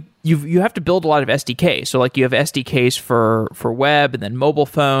 and then you have to build a lot of SDKs. So like you have SDKs for web and then mobile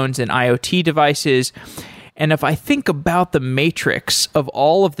phones and IoT devices. And if I think about the matrix of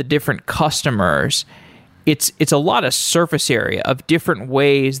all of the different customers, it's a lot of surface area of different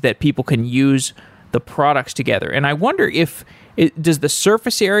ways that people can use the products together. And I wonder does the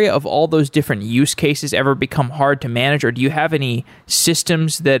surface area of all those different use cases ever become hard to manage, or do you have any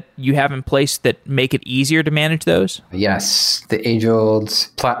systems that you have in place that make it easier to manage those? Yes, the age-old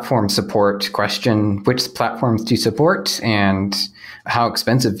platform support question: which platforms do you support, and how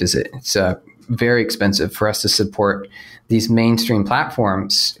expensive is it? It's very expensive for us to support these mainstream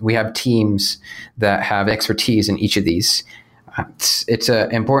platforms. We have teams that have expertise in each of these. It's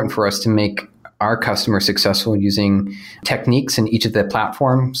important for us to make our customers successful using techniques in each of the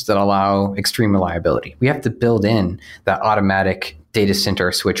platforms that allow extreme reliability. We have to build in that automatic data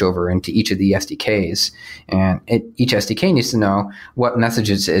center switch over into each of the SDKs. And each SDK needs to know what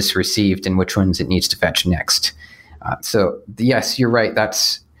messages it's received and which ones it needs to fetch next. So yes, you're right.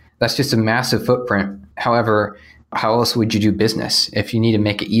 That's That's just a massive footprint. However, how else would you do business if you need to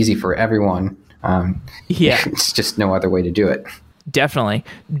make it easy for everyone? It's just no other way to do it. Definitely.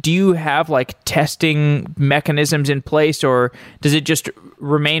 Do you have like testing mechanisms in place, or does it just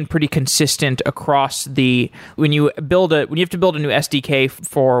remain pretty consistent across when you have to build a new SDK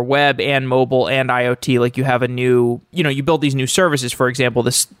for web and mobile and IoT, like you have you build these new services, for example,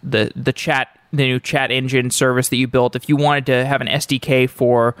 the new chat engine service that you built. If you wanted to have an SDK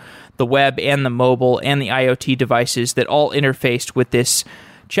for the web and the mobile and the IoT devices that all interfaced with this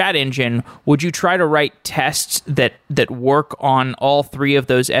chat engine, would you try to write tests that work on all three of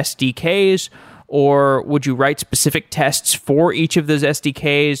those SDKs, or would you write specific tests for each of those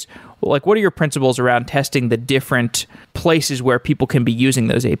SDKs? Like, what are your principles around testing the different places where people can be using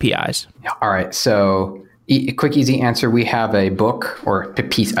those APIs? All right. So a quick, easy answer. We have a book or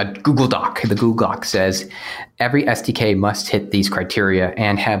a Google Doc. The Google Doc says every SDK must hit these criteria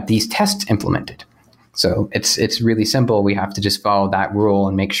and have these tests implemented. So it's really simple. We have to just follow that rule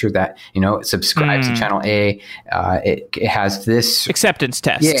and make sure that, it subscribes to channel A. It has this acceptance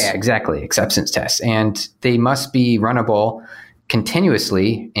tests. Yeah, exactly. Acceptance tests. And they must be runnable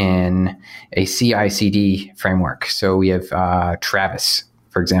continuously in a CI/CD framework. So we have Travis,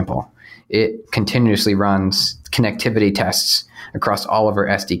 for example. It continuously runs connectivity tests across all of our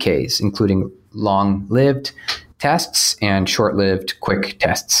SDKs, including long-lived tests and short-lived quick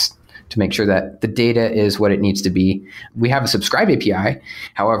tests, to make sure that the data is what it needs to be. We have a subscribe API.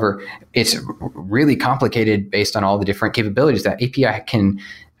 However, it's really complicated based on all the different capabilities. That API can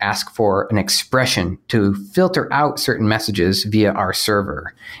ask for an expression to filter out certain messages via our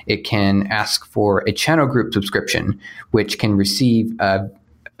server. It can ask for a channel group subscription, which can receive a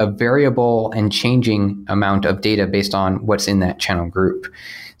variable and changing amount of data based on what's in that channel group.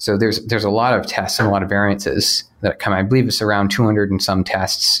 So there's a lot of tests and a lot of variances that come. I believe it's around 200 and some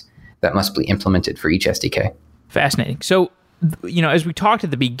tests that must be implemented for each SDK. Fascinating. So, as we talked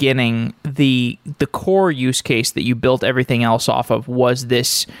at the beginning, the core use case that you built everything else off of was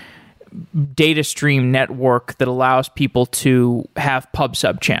this data stream network that allows people to have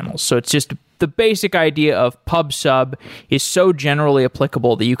PubSub channels. So it's just the basic idea of PubSub is so generally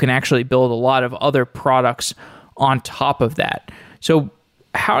applicable that you can actually build a lot of other products on top of that. So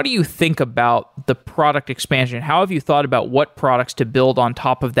how do you think about the product expansion? How have you thought about what products to build on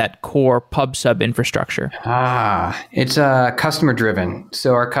top of that core PubSub infrastructure? It's customer driven.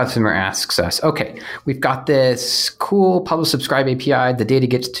 So our customer asks us, okay, we've got this cool publish subscribe API. The data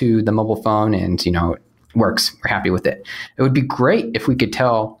gets to the mobile phone and, it works. We're happy with it. It would be great if we could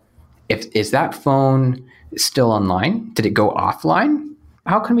tell is that phone still online? Did it go offline?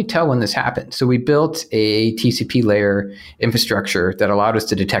 How can we tell when this happened? So we built a TCP layer infrastructure that allowed us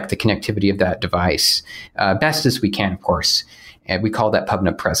to detect the connectivity of that device best as we can, of course. And we call that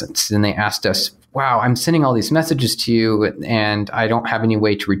PubNub presence. And they asked us, wow, I'm sending all these messages to you and I don't have any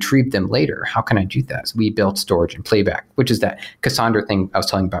way to retrieve them later. How can I do that? So we built storage and playback, which is that Cassandra thing I was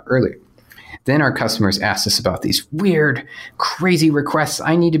telling about earlier. Then our customers asked us about these weird, crazy requests.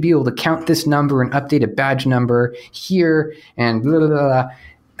 I need to be able to count this number and update a badge number here and blah, blah, blah.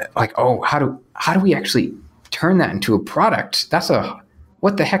 Like, oh, how do we actually turn that into a product?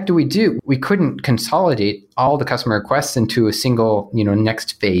 What the heck do we do? We couldn't consolidate all the customer requests into a single,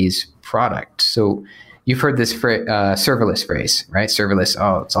 next phase product. So you've heard this serverless phrase, right? Serverless.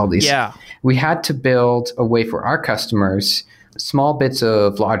 Oh, it's all these. Yeah. We had to build a way for our customers, small bits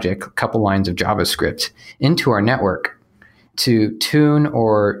of logic, a couple lines of JavaScript into our network to tune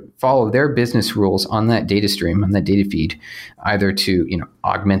or follow their business rules on that data stream, on that data feed, either to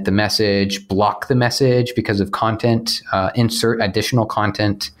augment the message, block the message because of content, insert additional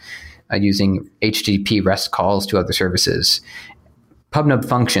content using HTTP REST calls to other services. PubNub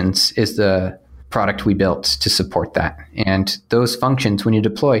Functions is the product we built to support that. And those functions, when you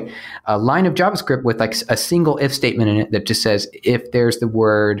deploy a line of JavaScript with like a single if statement in it that just says, if there's the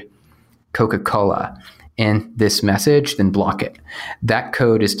word Coca-Cola in this message, then block it. That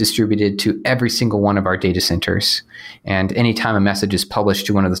code is distributed to every single one of our data centers. And anytime a message is published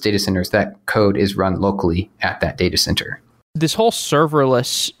to one of those data centers, that code is run locally at that data center. This whole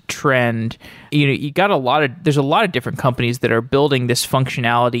serverless trend, there's a lot of different companies that are building this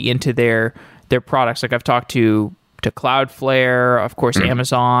functionality into their products. Like I've talked to Cloudflare, of course,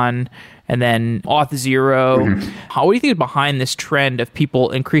 Amazon, and then Auth0. What do you think is behind this trend of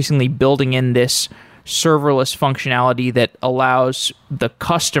people increasingly building in this serverless functionality that allows the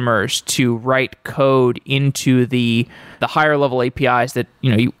customers to write code into the higher level APIs that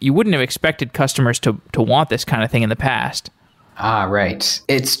you wouldn't have expected customers to want this kind of thing in the past? Right.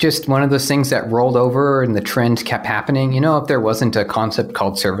 It's just one of those things that rolled over and the trend kept happening. If there wasn't a concept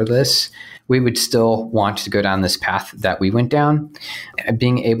called serverless, we would still want to go down this path that we went down.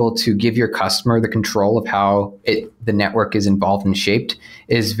 Being able to give your customer the control of how the network is involved and shaped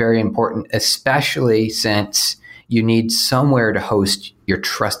is very important, especially since you need somewhere to host your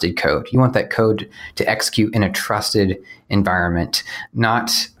trusted code. You want that code to execute in a trusted environment,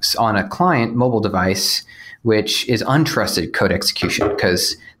 not on a client mobile device, which is untrusted code execution,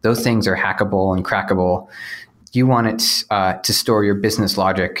 because those things are hackable and crackable. You want it to store your business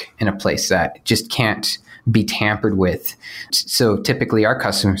logic in a place that just can't be tampered with. So typically our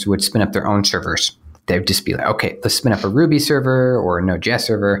customers would spin up their own servers. They'd just be like, okay, let's spin up a Ruby server or a Node.js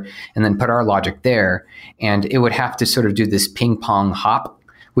server and then put our logic there. And it would have to sort of do this ping pong hop,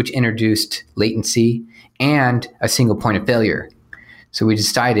 which introduced latency and a single point of failure. So we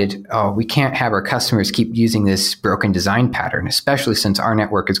decided, we can't have our customers keep using this broken design pattern, especially since our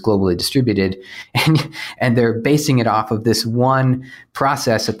network is globally distributed and they're basing it off of this one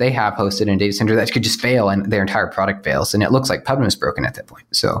process that they have hosted in a data center that could just fail and their entire product fails. And it looks like PubSub is broken at that point.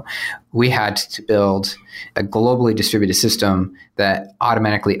 So we had to build a globally distributed system that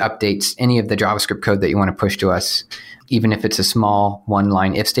automatically updates any of the JavaScript code that you want to push to us, even if it's a small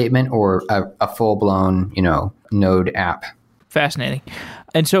one-line if statement or a full-blown, Node app. Fascinating.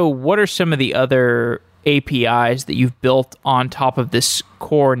 And so what are some of the other APIs that you've built on top of this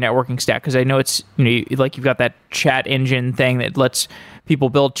core networking stack? Because I know it's, like you've got that chat engine thing that lets people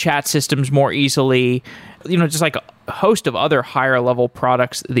build chat systems more easily, just like a host of other higher level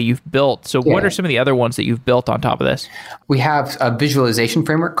products that you've built. So what are some of the other ones that you've built on top of this? We have a visualization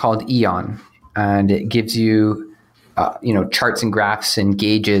framework called Eon, and it gives you charts and graphs and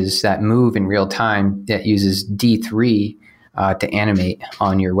gauges that move in real time that uses D3 to animate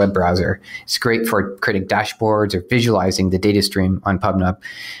on your web browser. It's great for creating dashboards or visualizing the data stream on PubSub.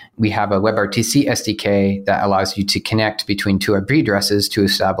 We have a WebRTC SDK that allows you to connect between two IP addresses to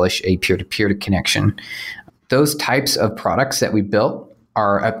establish a peer-to-peer connection. Those types of products that we built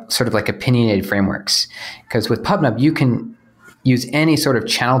are sort of like opinionated frameworks, because with PubSub, you can use any sort of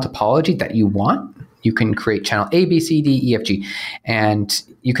channel topology that you want. You can create channel A, B, C, D, E, F, G, and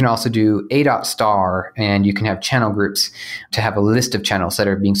you can also do A.star, and you can have channel groups to have a list of channels that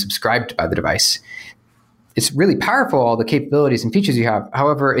are being subscribed by the device. It's really powerful, all the capabilities and features you have.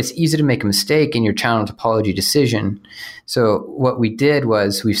 However, it's easy to make a mistake in your channel topology decision. So what we did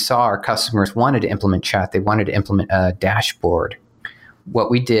was we saw our customers wanted to implement chat. They wanted to implement a dashboard.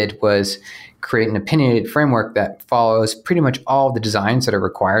 What we did was create an opinionated framework that follows pretty much all the designs that are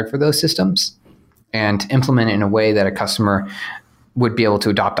required for those systems and implement it in a way that a customer would be able to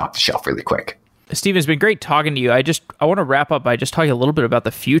adopt off the shelf really quick. Steve, it's been great talking to you. I want to wrap up by just talking a little bit about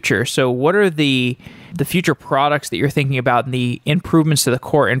the future. So what are the future products that you're thinking about and the improvements to the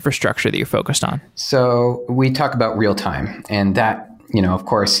core infrastructure that you're focused on? So we talk about real time, and that, of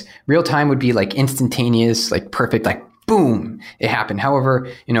course, real time would be like instantaneous, like perfect, like boom, it happened.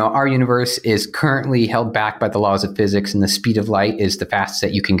 However, our universe is currently held back by the laws of physics, and the speed of light is the fastest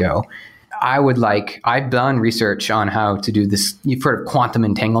that you can go. I've done research on how to do this. You've heard of quantum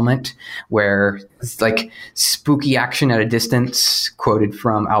entanglement, where it's like spooky action at a distance, quoted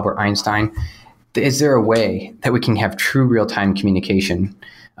from Albert Einstein. Is there a way that we can have true real-time communication?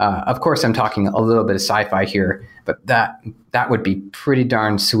 Of course, I'm talking a little bit of sci-fi here, but that would be pretty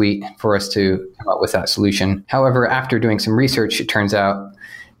darn sweet for us to come up with that solution. However, after doing some research, it turns out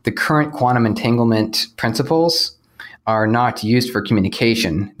the current quantum entanglement principles are not used for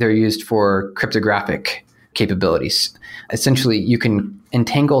communication. They're used for cryptographic capabilities. Essentially, you can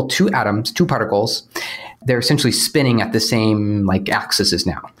entangle two particles. They're essentially spinning at the same axes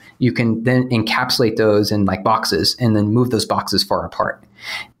now. You can then encapsulate those in boxes and then move those boxes far apart.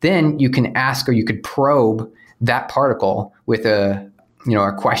 Then you can ask, or you could probe that particle with a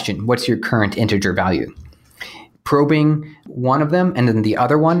question. What's your current integer value? Probing one of them and then the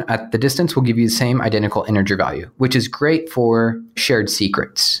other one at the distance will give you the same identical integer value, which is great for shared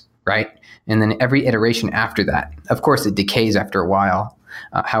secrets, right? And then every iteration after that, of course, it decays after a while.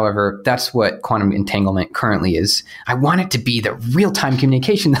 However, that's what quantum entanglement currently is. I want it to be the real-time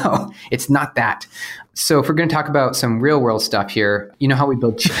communication, though. It's not that. So if we're going to talk about some real-world stuff here, you know how we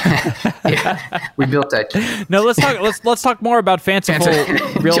build? We built a. No, let's talk more about fanciful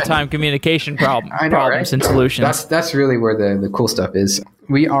real-time communication problems right? And solutions. That's really where the cool stuff is.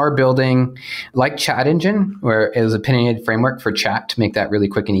 We are building like Chat Engine, where it was a opinionated framework for chat to make that really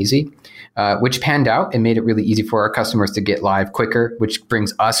quick and easy. Which panned out and made it really easy for our customers to get live quicker, which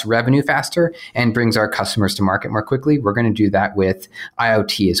brings us revenue faster and brings our customers to market more quickly. We're going to do that with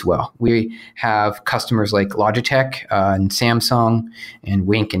IoT as well. We have customers customers like Logitech and Samsung and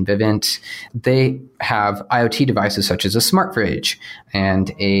Wink and Vivint, they have IoT devices such as a smart fridge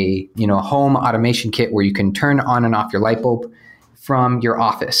and a home automation kit where you can turn on and off your light bulb from your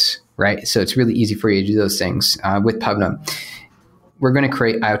office, right? So it's really easy for you to do those things with PubSub. We're going to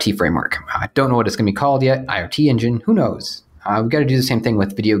create IoT framework. I don't know what it's going to be called yet. IoT engine, who knows? We've got to do the same thing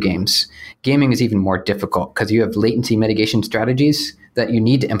with video games. Gaming is even more difficult because you have latency mitigation strategies that you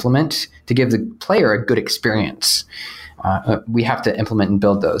need to implement to give the player a good experience. We have to implement and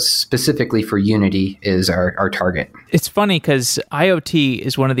build those. Specifically for Unity is our target. It's funny because IoT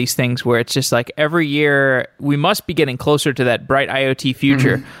is one of these things where it's just like every year we must be getting closer to that bright IoT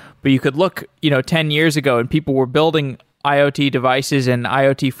future. Mm-hmm. But you could look, 10 years ago and people were building IoT devices and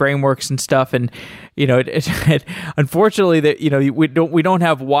IoT frameworks and stuff, and unfortunately that we don't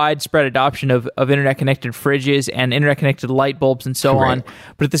have widespread adoption of internet connected fridges and internet connected light bulbs and so on.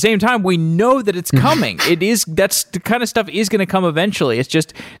 But at the same time, we know that it's coming. That's the kind of stuff is going to come eventually. It's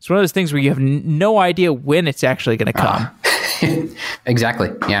one of those things where you have no idea when it's actually going to come.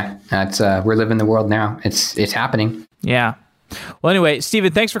 Exactly. Yeah, that's we're living the world now. It's happening. Yeah. Well, anyway,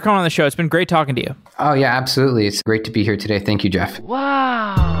 Stephen, thanks for coming on the show. It's been great talking to you. Oh, yeah, absolutely. It's great to be here today. Thank you, Jeff.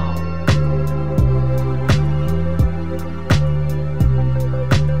 Wow.